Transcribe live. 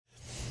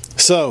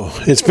So,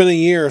 it's been a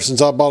year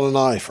since I bought a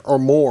knife, or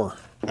more,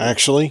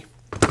 actually,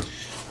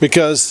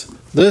 because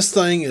this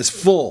thing is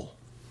full.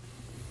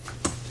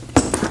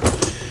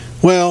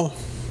 Well,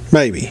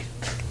 maybe.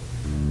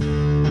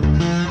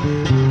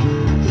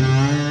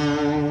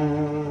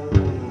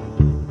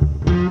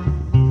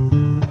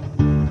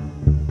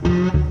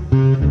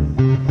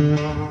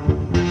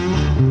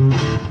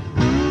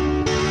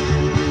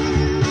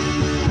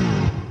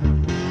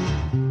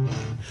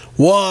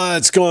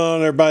 What's going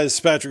on, everybody? This is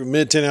Patrick with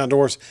Mid-10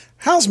 Outdoors.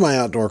 How's my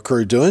outdoor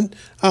crew doing?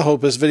 I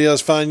hope this video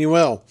is finding you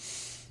well.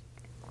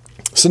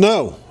 So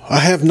no, I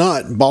have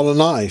not bought a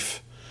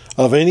knife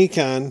of any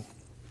kind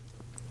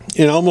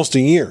in almost a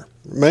year,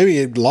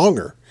 maybe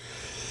longer.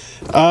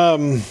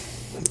 I'm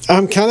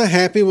kind of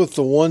happy with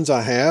the ones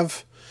I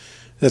have.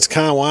 That's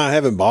kind of why I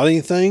haven't bought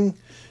anything.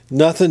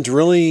 Nothing's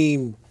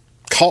really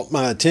caught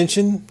my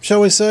attention,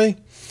 shall we say.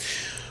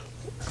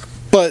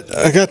 But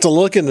I got to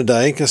looking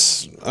today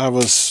because I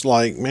was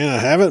like, man, I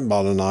haven't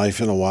bought a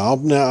knife in a while.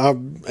 Now,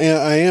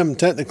 I am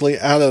technically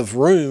out of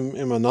room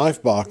in my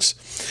knife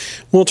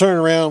box. We'll turn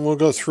around, we'll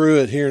go through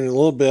it here in a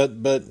little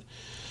bit, but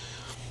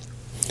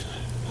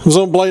I was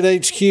on Blade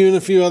HQ and a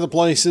few other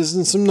places,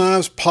 and some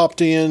knives popped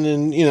in,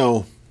 and, you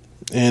know,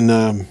 and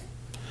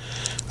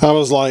I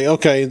was like,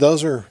 okay,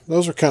 those are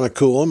kind of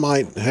cool. I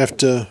might have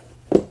to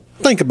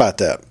think about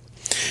that.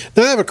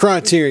 Now, I have a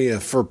criteria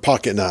for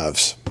pocket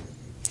knives.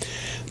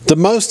 The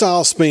most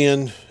I'll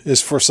spend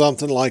is for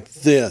something like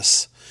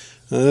this.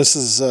 Now, this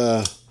is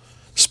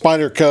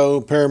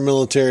Spyderco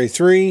Paramilitary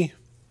 3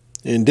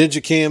 in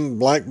Digicam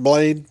Black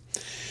Blade.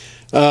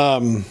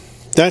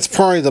 That's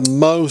probably the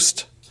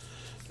most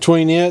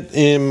between it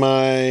and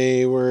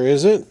my, where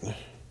is it?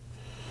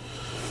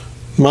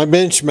 My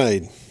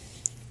Benchmade.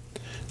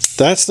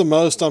 That's the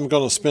most I'm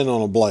going to spend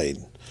on a blade.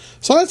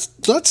 So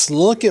let's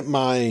look at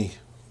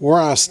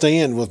where I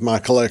stand with my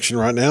collection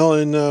right now,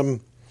 and I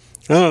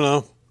don't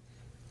know.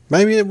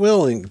 Maybe it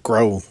will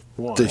grow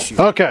this year.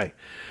 Okay,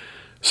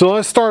 so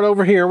let's start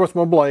over here with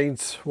my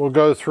blades. We'll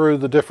go through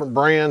the different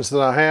brands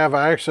that I have.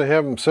 I actually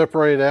have them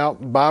separated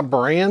out by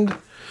brand.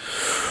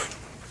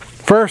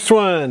 First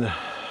one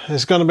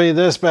is going to be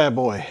this bad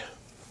boy.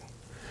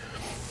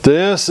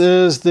 This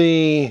is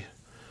the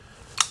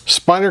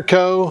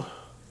Spyderco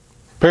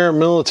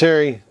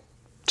Paramilitary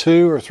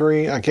 2 or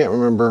 3. I can't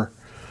remember.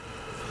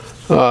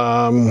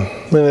 And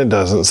it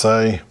doesn't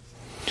say.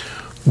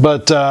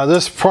 But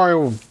this is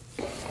probably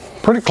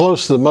pretty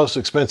close to the most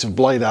expensive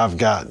blade I've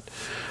got.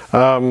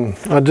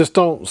 I just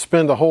don't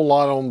spend a whole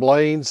lot on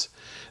blades.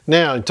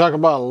 Now, you talk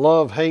about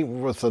love-hate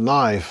with the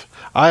knife.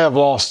 I have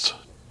lost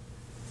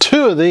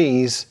 2 of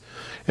these,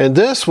 and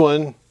this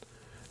one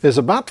is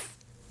about to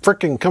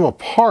freaking come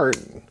apart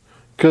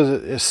because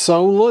it is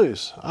so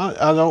loose.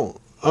 I don't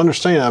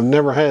understand. I've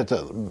never had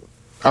that,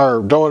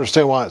 or don't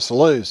understand why it's so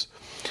loose.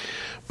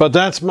 But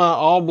that's my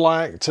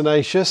all-black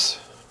Tenacious.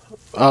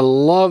 I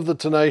love the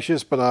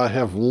Tenacious, but I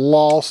have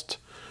lost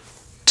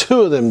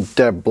 2 of them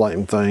dead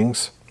blame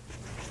things.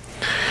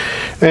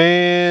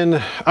 And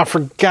I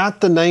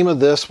forgot the name of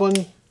this one.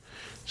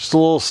 Just a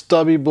little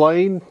stubby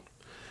blade.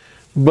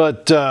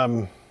 But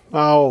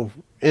I'll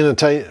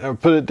annotate or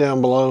put it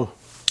down below.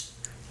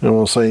 I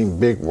won't say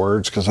big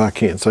words because I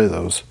can't say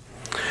those.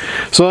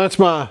 So that's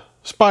my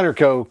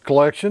Spyderco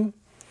collection.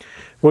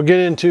 We'll get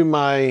into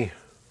my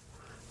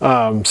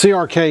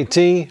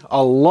CRKT. I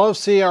love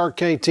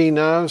CRKT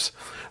knives.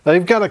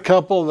 They've got a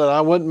couple that I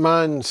wouldn't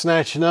mind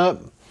snatching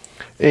up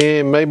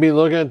and maybe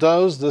looking at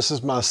those. This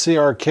is my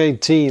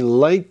CRKT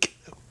Lake.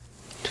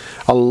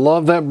 I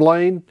love that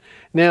blade.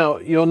 Now,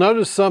 you'll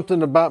notice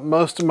something about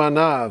most of my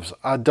knives.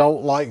 I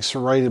don't like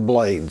serrated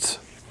blades.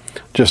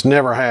 Just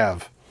never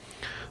have.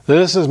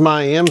 This is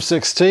my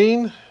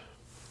M16.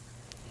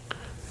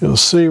 You'll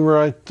see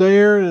right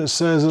there, and it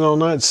says it on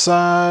that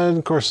side.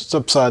 Of course, it's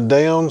upside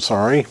down,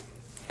 sorry.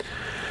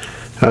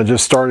 I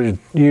just started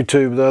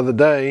YouTube the other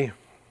day,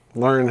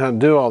 learning how to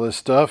do all this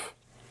stuff.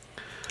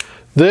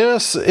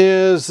 This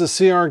is the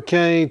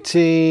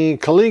CRKT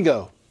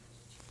Caligo.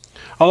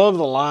 I love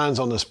the lines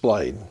on this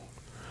blade,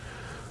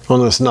 on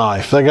this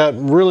knife. They got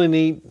really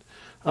neat,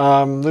 as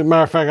a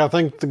matter of fact, I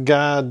think the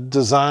guy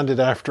designed it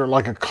after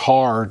like a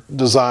car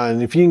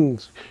design. If you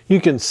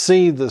can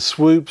see the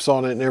swoops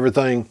on it and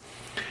everything.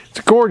 It's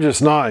a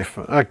gorgeous knife.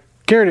 I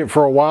carried it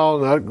for a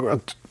while,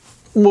 and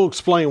we'll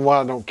explain why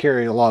I don't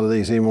carry a lot of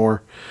these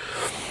anymore.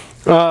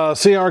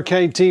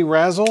 CRKT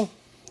Razzle.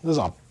 This is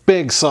a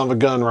big son of a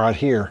gun right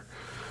here.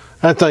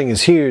 That thing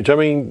is huge. I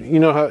mean, you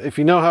know how, if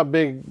you know how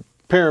big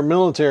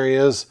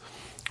paramilitary is,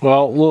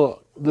 well,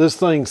 look, this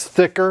thing's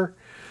thicker,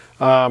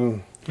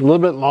 a little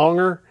bit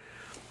longer.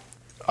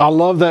 I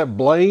love that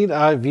blade.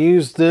 I've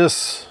used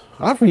this.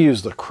 I've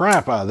used the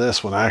crap out of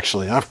this one,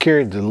 actually. I've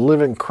carried the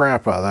living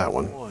crap out of that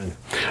one.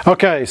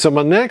 Okay, so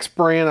my next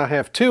brand I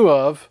have 2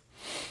 of,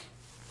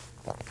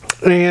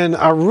 and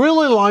I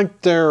really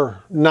like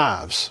their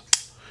knives.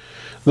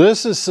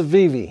 This is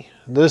Civivi.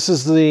 This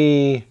is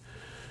the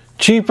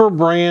cheaper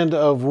brand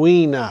of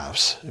WE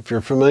knives, if you're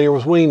familiar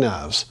with WE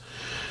knives.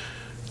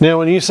 Now,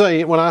 when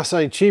I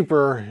say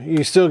cheaper,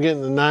 you still get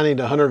in the $90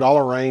 to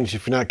 $100 range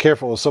if you're not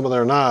careful with some of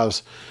their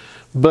knives.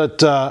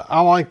 But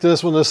I like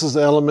this one. This is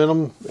the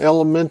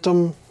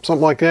Elementum,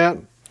 something like that.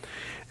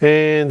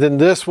 And then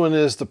this one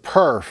is the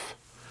Perf.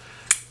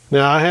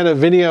 Now, I had a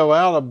video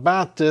out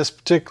about this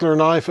particular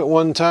knife at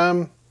one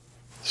time.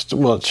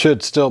 Well, it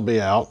should still be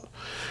out.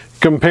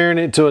 Comparing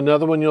it to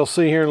another one you'll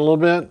see here in a little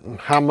bit.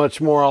 How much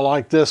more I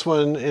like this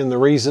one and the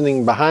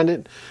reasoning behind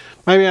it.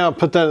 Maybe I'll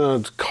put that in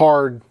a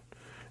card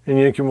and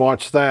you can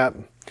watch that.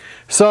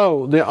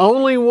 So, the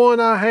only one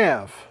I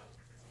have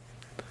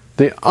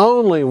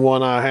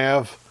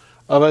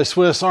of a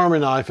Swiss Army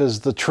knife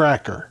is the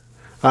Tracker.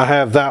 I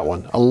have that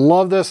one. I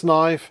love this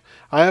knife.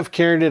 I have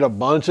carried it a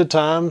bunch of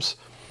times,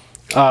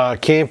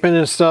 camping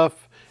and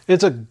stuff.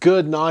 It's a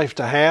good knife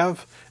to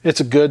have.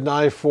 It's a good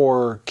knife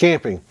for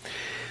camping.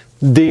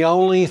 The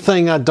only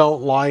thing I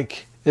don't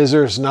like is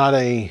there's not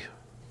a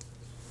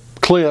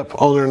clip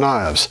on their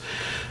knives.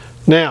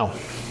 Now,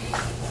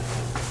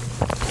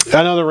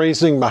 I know the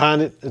reasoning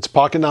behind it. It's a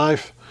pocket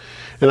knife,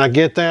 and I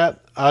get that.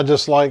 I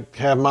just like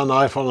having my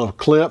knife on a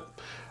clip.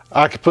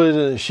 I could put it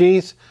in a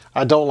sheath.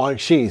 I don't like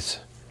sheaths.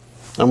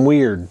 I'm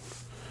weird.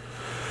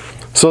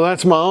 So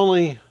that's my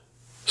only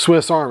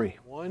Swiss Army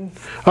one.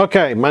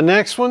 Okay, my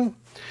next one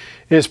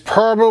is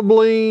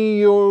probably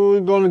you're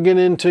going to get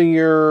into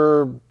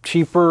your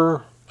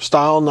cheaper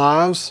style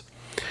knives.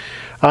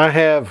 I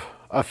have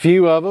a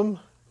few of them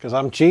because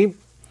I'm cheap.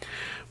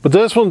 But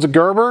this one's a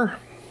Gerber.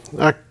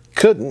 I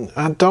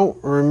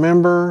don't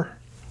remember.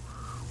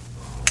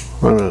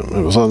 Wait a minute,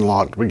 it was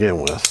unlocked to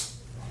begin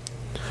with.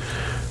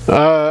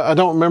 I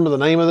don't remember the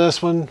name of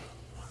this one.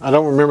 I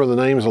don't remember the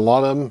names of a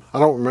lot of them. I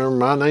don't remember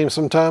my name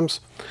sometimes.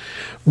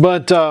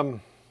 But, you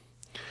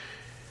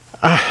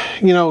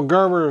know,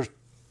 Gerber's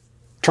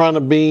trying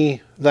to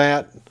be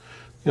that.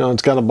 You know,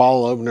 it's got a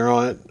bottle opener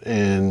on it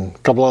and a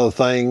couple other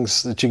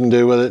things that you can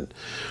do with it.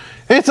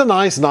 It's a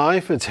nice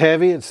knife. It's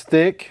heavy. It's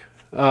thick.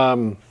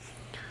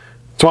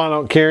 That's why I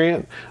don't carry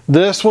it.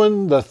 This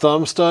one, the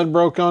thumb stud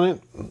broke on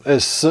it.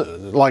 It's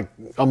like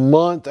a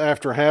month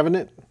after having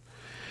it.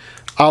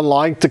 I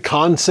liked the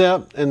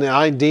concept and the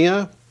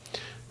idea.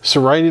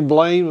 Serrated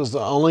blade was the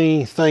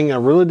only thing I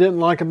really didn't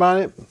like about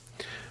it.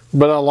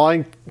 But I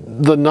liked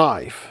the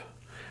knife.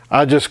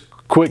 I just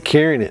quit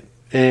carrying it.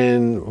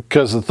 And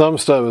because the thumb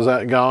stud was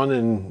that gone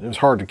and it was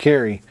hard to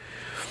carry.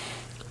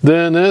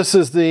 Then this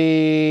is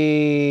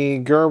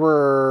the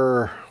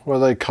Gerber, what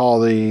do they call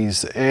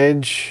these?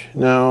 Edge?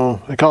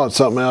 No, they call it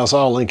something else.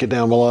 I'll link it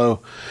down below.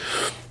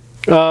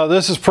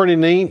 This is pretty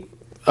neat.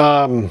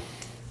 The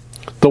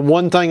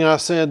one thing I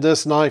said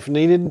this knife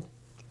needed,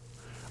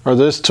 or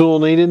this tool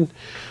needed,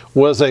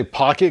 was a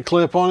pocket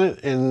clip on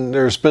it. And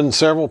there's been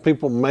several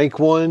people make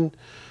one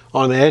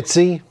on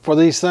Etsy for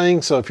these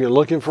things. So if you're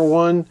looking for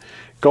one,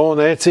 go on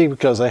Etsy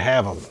because they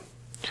have them.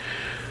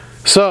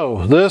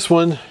 So this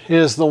one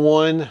is the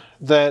one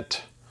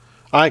that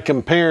I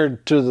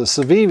compared to the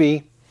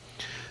Civivi.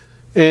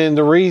 And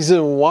the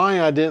reason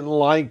why I didn't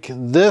like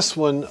this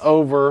one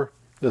over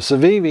the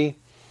Civivi,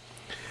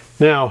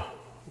 now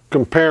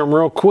compare them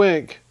real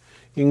quick,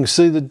 you can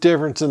see the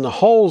difference in the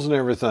holes and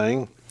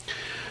everything.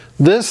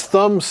 This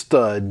thumb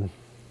stud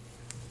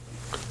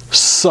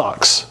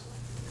sucks.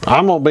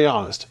 I'm gonna be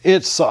honest,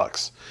 it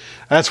sucks.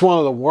 That's one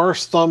of the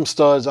worst thumb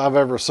studs I've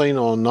ever seen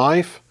on a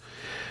knife.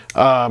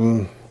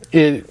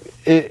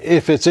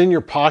 If it's in your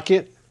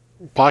pocket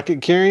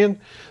carrying,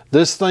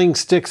 this thing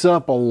sticks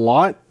up a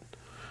lot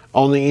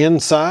on the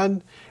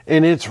inside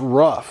and it's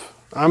rough.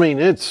 I mean,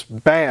 it's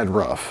bad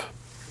rough.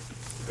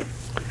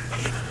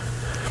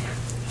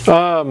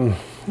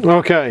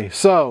 Okay,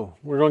 so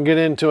we're going to get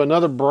into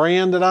another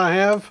brand that I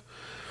have.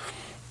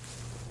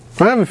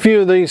 I have a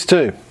few of these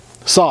too.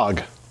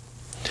 SOG.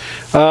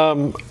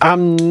 I've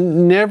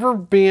never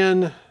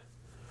been,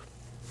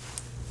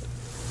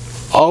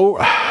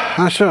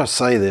 how should I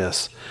say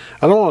this?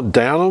 I don't want to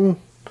down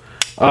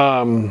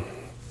them.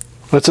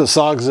 It's a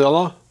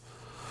Sogzilla.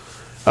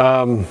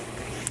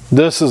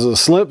 This is a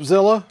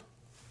Slipzilla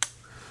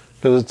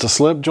because it's a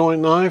slip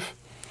joint knife.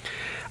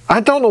 I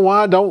don't know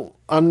why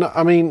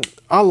I mean,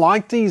 I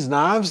like these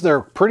knives.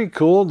 They're pretty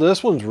cool.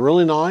 This one's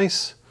really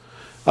nice.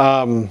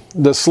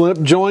 The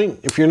slip joint,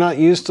 if you're not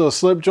used to a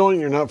slip joint,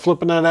 you're not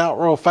flipping that out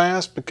real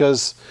fast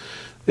because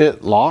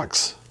it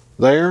locks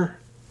there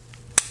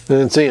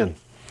and it's in.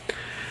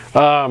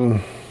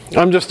 I'm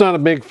just not a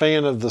big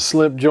fan of the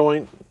slip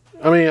joint.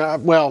 I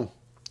mean, well,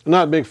 I'm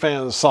not a big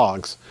fan of the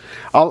SOGs.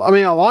 I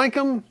mean, I like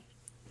them,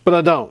 but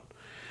I don't.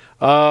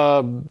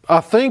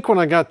 I think when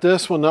I got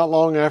this one, not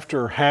long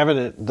after having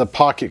it, the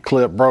pocket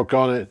clip broke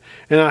on it,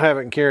 and I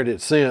haven't carried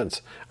it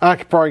since. I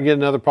could probably get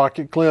another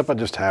pocket clip. I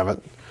just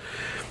haven't.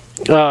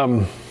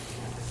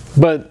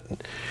 But,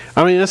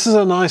 I mean, this is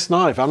a nice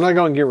knife. I'm not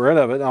going to get rid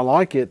of it. I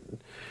like it.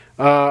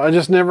 I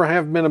just never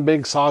have been a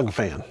big SOG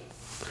fan.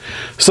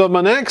 So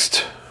my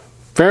next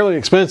fairly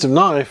expensive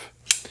knife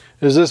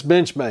is this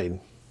Benchmade.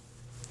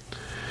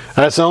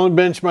 That's the only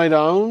Benchmade I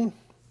own.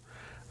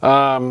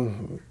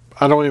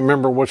 I don't even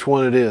remember which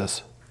one it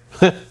is.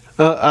 I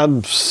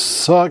I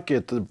suck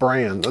at the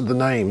brand, the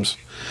names.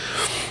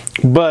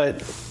 But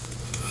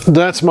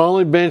that's my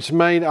only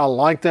Benchmade. I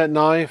like that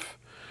knife.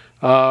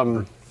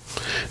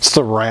 It's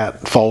the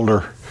rat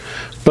folder.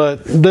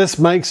 But this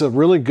makes a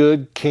really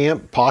good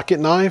camp pocket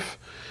knife.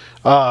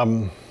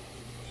 The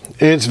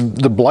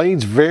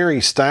blade's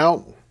very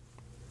stout.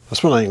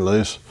 This one ain't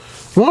loose.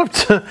 I'm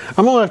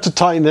gonna have to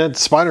tighten that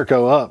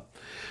Spyderco up.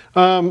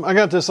 I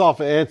got this off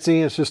of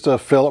Etsy. It's just a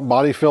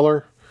body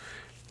filler.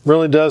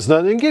 Really does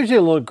nothing. It gives you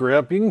a little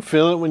grip. You can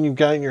feel it when you've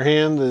got it in your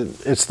hand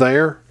that it's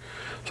there.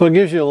 So it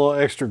gives you a little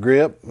extra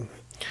grip.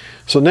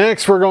 So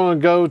next we're going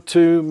to go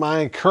to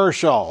my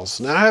Kershaws.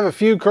 Now I have a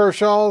few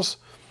Kershaws.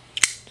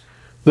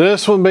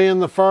 This one being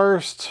the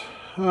first.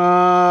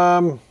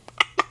 And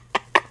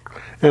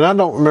I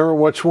don't remember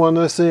which one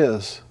this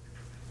is.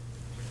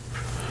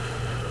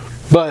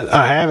 But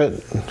I have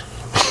it.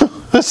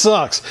 That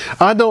sucks.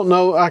 I don't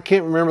know. I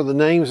can't remember the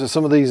names of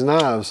some of these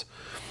knives.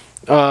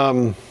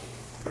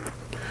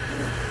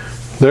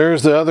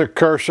 There's the other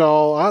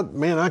Kershaw.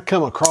 Man, I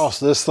come across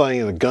this thing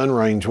at a gun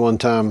range one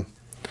time.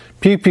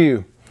 Pew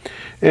pew.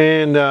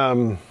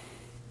 And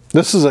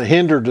this is a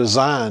Hinder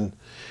design.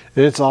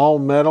 It's all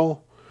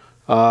metal.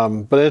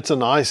 But it's a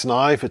nice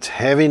knife. It's a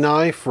heavy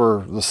knife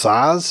for the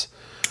size.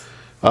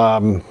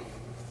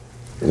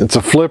 It's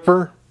a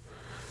flipper.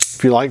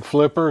 If you like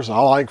flippers, I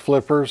like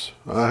flippers.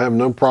 I have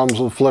no problems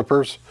with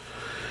flippers.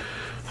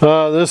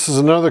 This is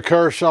another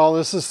Kershaw.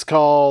 This is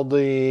called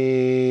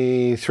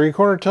the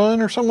 3/4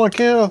 ton or something like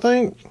that, I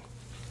think.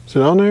 Is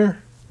it on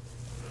there?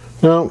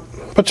 No.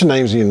 Put your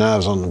names of your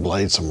knives on the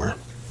blade somewhere.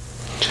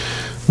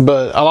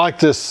 But I like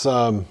this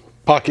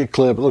pocket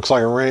clip. It looks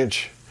like a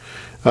wrench.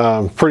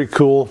 Pretty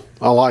cool.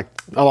 I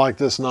like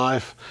this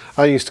knife.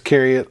 I used to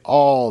carry it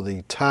all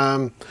the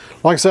time.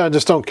 Like I said, I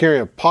just don't carry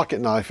a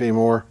pocket knife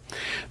anymore.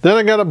 Then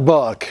I got a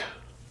buck.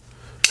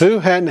 Who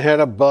hadn't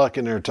had a buck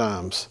in their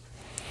times?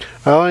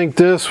 I think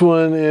this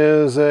one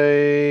is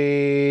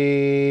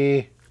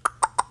a...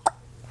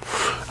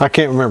 I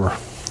can't remember.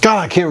 God,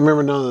 I can't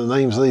remember none of the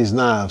names of these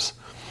knives.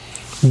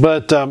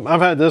 But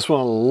I've had this one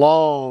a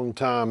long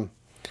time.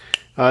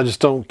 I just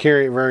don't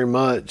carry it very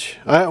much.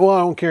 Well, I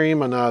don't carry any of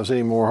my knives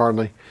anymore,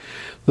 hardly.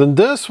 Then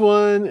this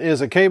one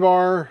is a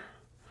K-bar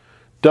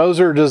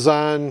dozer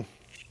design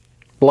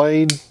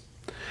blade.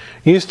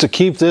 Used to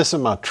keep this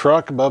in my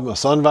truck above my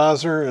sun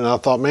visor, and I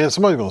thought, man,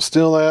 somebody's gonna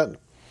steal that.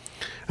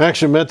 I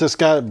actually met this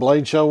guy at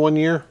Blade Show one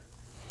year.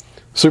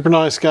 Super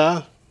nice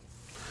guy.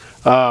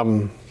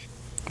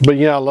 But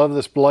yeah, I love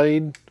this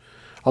blade.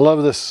 I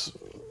love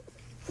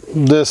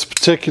this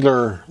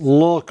particular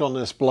look on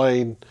this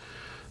blade.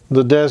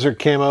 The desert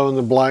camo and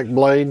the black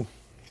blade.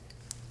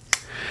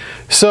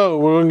 So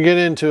we're going to get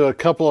into a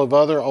couple of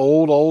other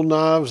old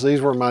knives.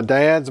 These were my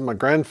dad's and my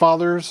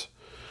grandfather's.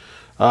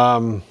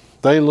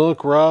 They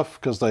look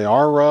rough because they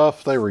are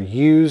rough. They were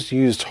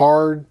used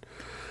hard.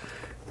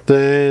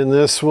 Then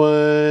this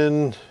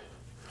one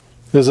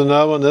is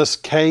another one. This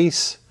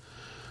case.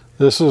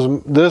 This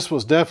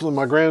was definitely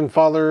my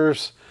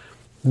grandfather's.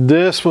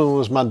 This one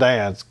was my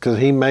dad's because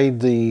he made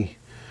the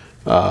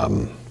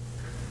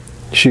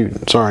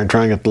shoot, sorry, I'm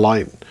trying to get the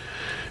light.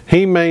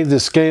 He made the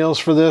scales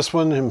for this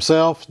one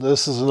himself.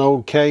 This is an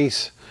old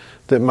case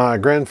that my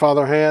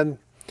grandfather had.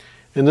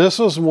 And this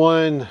was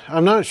one,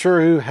 I'm not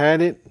sure who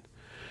had it,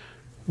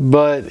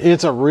 but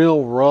it's a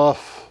real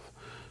rough,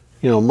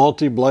 you know,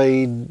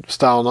 multi-blade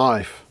style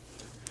knife.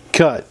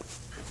 Cut.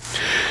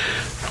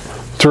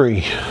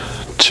 3,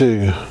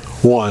 2,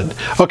 1.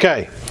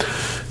 Okay,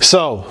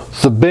 so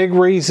the big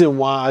reason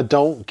why I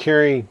don't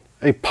carry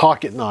a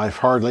pocket knife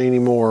hardly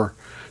anymore,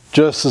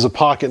 just as a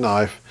pocket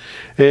knife,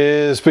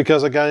 is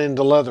because I got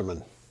into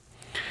Leatherman.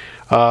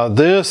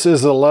 This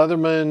is the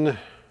Leatherman,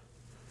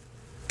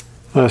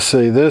 let's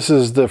see, this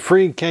is the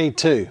Free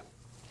K2.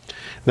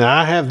 Now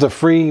I have the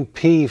Free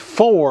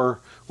P4,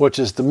 which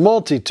is the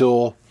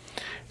multi-tool,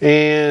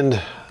 and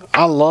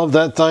I love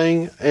that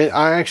thing.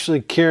 I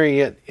actually carry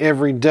it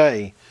every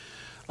day.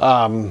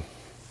 But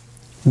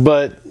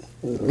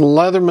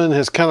Leatherman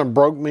has kind of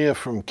broke me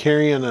from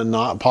carrying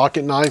a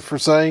pocket knife per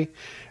se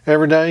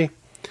every day.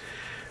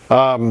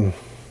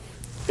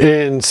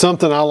 And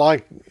something I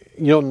like,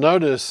 you'll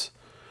notice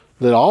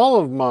that all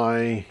of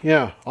my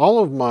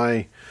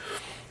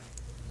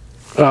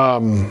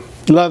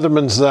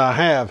Leathermans that I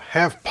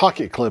have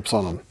pocket clips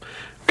on them,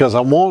 because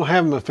I won't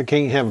have them if I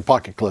can't have a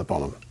pocket clip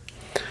on them.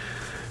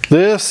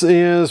 This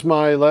is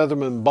my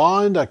Leatherman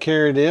Bond. I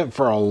carried it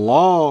for a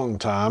long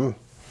time.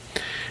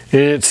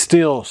 It's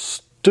still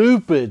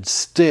stupid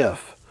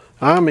stiff.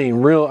 I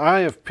mean, I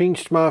have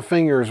pinched my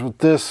fingers with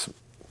this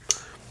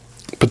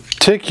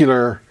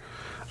particular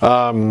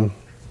Leatherman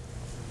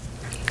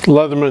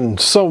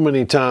so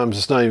many times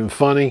it's not even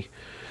funny.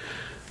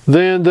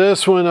 Then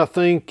this one I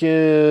think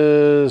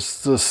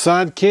is the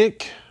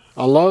Sidekick.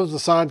 I love the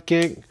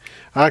Sidekick.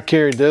 I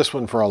carried this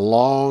one for a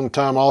long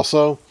time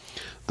also.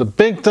 The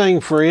big thing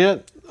for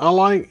it I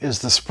like is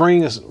the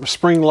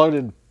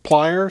spring-loaded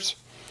pliers.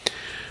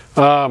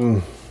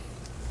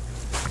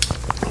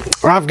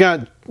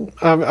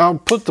 I'll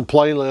put the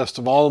playlist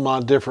of all of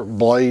my different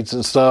blades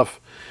and stuff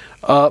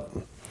up.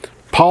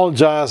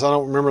 Apologize, I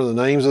don't remember the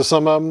names of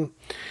some of them.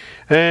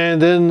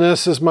 And then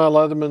this is my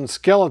Leatherman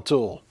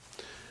Skeletool.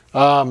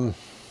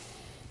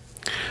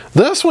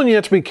 This one you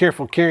have to be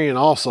careful carrying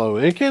also.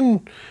 It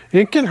can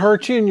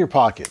hurt you in your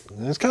pocket.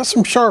 It's got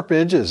some sharp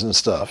edges and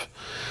stuff.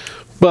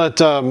 But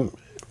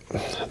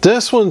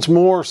this one's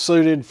more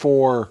suited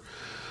for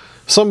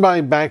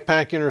somebody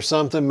backpacking or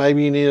something.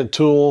 Maybe you need a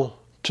tool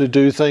to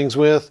do things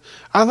with.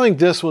 I think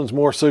this one's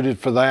more suited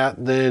for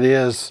that than it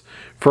is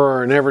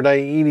for an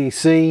everyday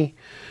EDC,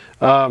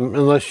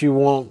 unless you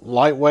want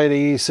lightweight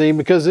EDC,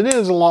 because it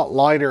is a lot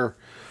lighter.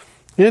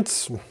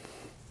 It's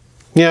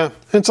a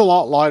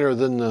lot lighter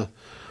than the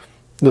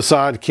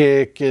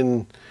Sidekick,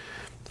 and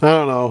I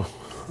don't know.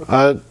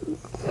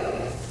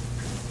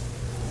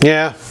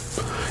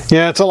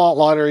 It's a lot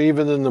lighter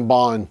even than the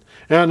Bond.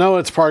 And I know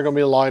it's probably gonna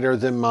be lighter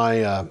than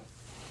my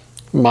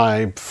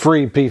my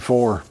free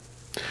P4.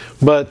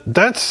 But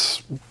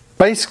that's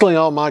basically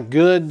all my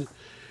good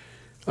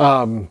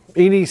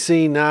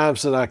EDC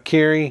knives that I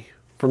carry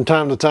from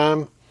time to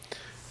time.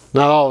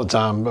 Not all the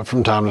time, but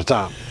from time to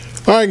time.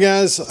 All right,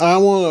 guys, I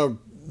want to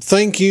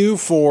thank you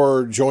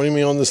for joining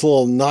me on this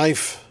little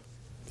knife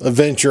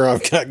adventure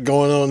I've got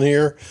going on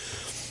here.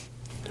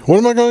 What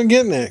am I going to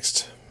get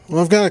next?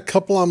 Well, I've got a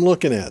couple I'm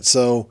looking at,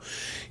 so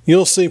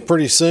you'll see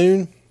pretty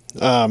soon.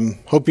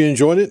 Hope you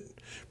enjoyed it.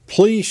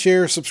 Please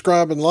share,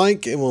 subscribe, and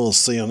like, and we'll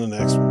see you on the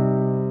next one.